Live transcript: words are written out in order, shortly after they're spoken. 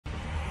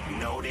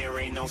No, there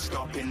ain't no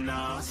stopping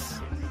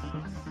us.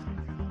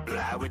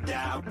 Fly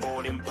without a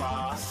boarding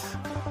pass.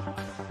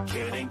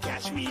 Couldn't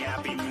catch me, I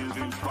be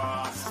moving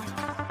fast.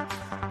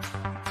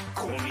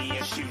 Call me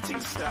a shooting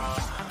star.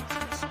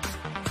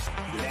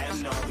 Let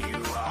 'em know who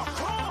you are.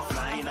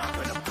 Flying up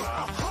in a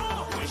bar.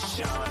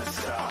 Wish on a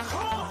star.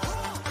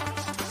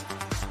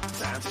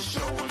 Time to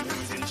show 'em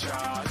who's in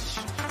charge.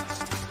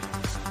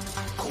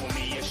 Call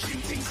me a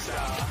shooting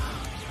star.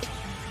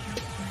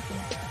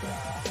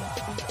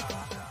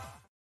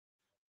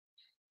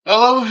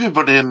 Hello,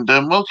 everybody, and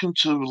welcome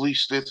to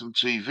Release Statham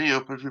TV.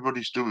 Hope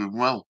everybody's doing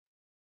well.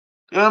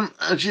 I'm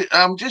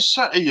just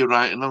sat here,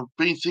 right, and I've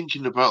been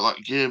thinking about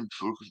that game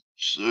for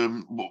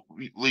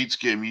Leeds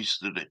game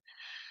yesterday,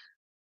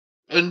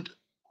 and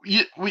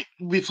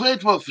we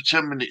played well for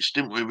 10 minutes,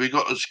 didn't we? We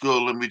got a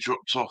goal and we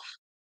dropped off.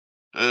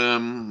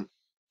 Then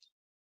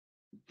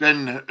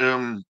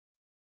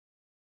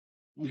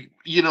we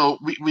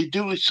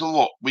do this a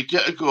lot. We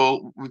get a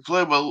goal, we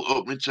play well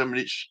opening 10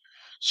 minutes,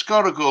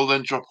 score a goal,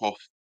 then drop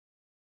off.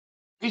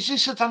 Is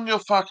this a Daniel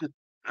Farke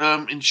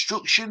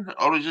instruction,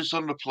 or is this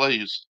on the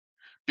players?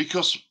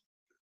 Because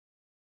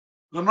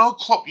I know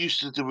Klopp used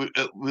to do it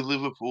with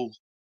Liverpool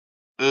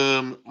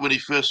when he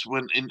first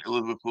went into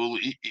Liverpool.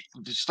 He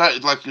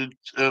started like a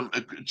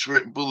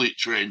bullet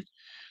train,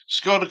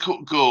 scored a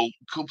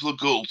couple of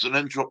goals, and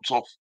then dropped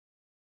off.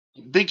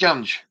 Big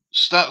Ange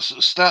to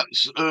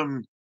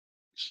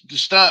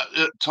start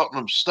at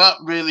Tottenham,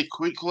 start really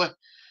quickly,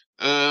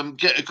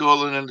 get a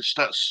goal, and then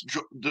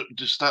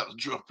start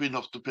dropping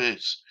off the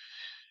pace.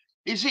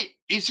 Is it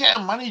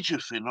a manager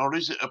thing or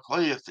is it a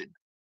player thing?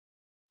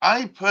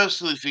 I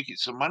personally think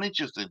it's a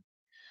manager thing.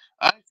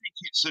 I think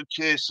it's a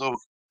case of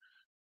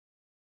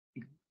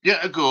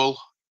get a goal,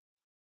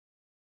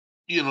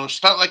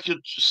 start like a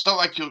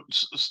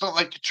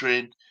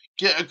train,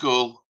 get a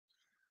goal,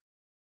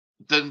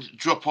 then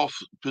drop off,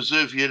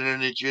 preserve your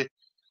energy,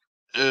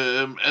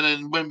 and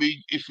then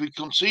if we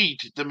concede,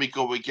 then we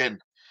go again.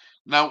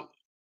 Now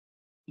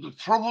the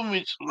problem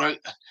is right.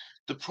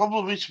 The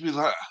problem is with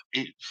that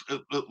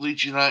at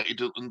Leeds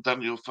United and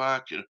Daniel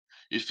Farke,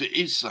 if it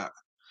is that,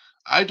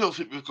 I don't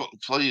think we've got the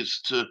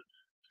players to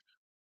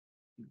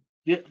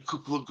get a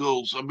couple of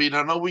goals. I mean,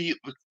 I know we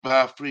hit the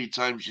bar 3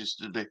 times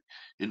yesterday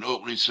in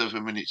opening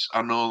 7 minutes.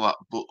 I know that,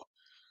 but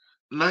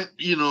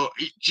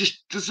it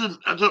just doesn't.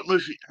 I don't know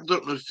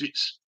if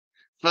it's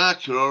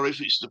Farke or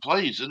if it's the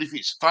players. And if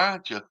it's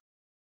Farke,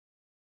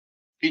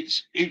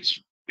 it's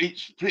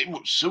pretty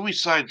much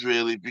suicide,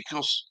 really,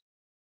 because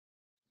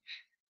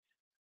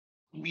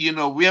we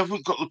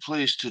haven't got the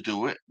players to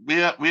do it. We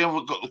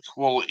haven't got the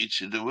quality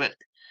to do it.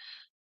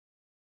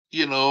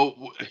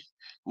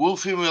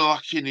 Wolfie we're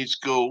lacking his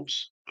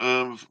goals.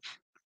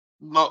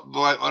 Not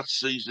like last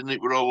season.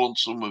 It were all on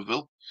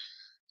Somerville.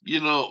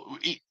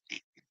 It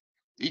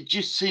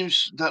just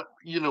seems that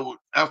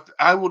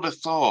I would have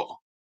thought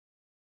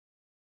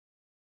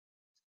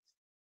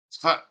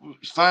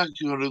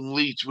Farke and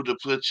Leeds would have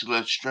played to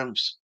their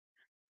strengths,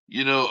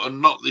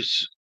 and not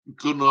this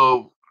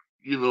Gunno,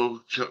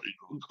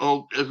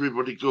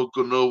 everybody go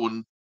Gunno,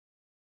 and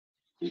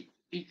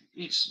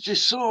it's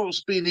just so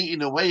it's been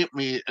eating away at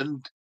me.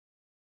 And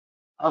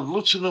I'd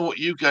love to know what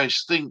you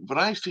guys think, but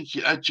I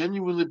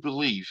genuinely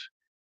believe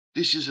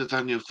this is a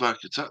Daniel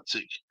Farke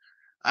tactic.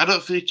 I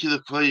don't think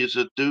the players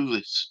that do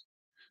this.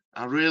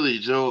 I really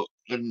don't,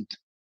 and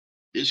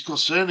it's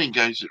concerning,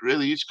 guys. It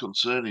really is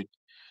concerning.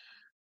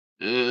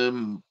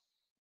 Do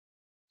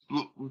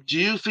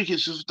you think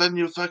it's a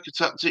Daniel Farke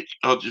tactic,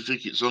 or do you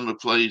think it's on the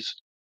players?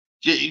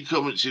 Get your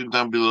comments in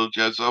down below,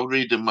 guys. I'll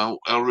read them out.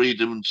 I'll read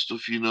them and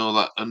stuff. You know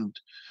that. And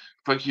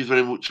thank you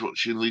very much for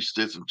watching Lee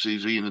Statham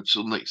TV. And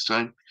until next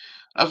time,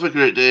 have a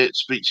great day.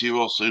 Speak to you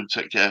all soon.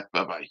 Take care.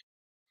 Bye bye.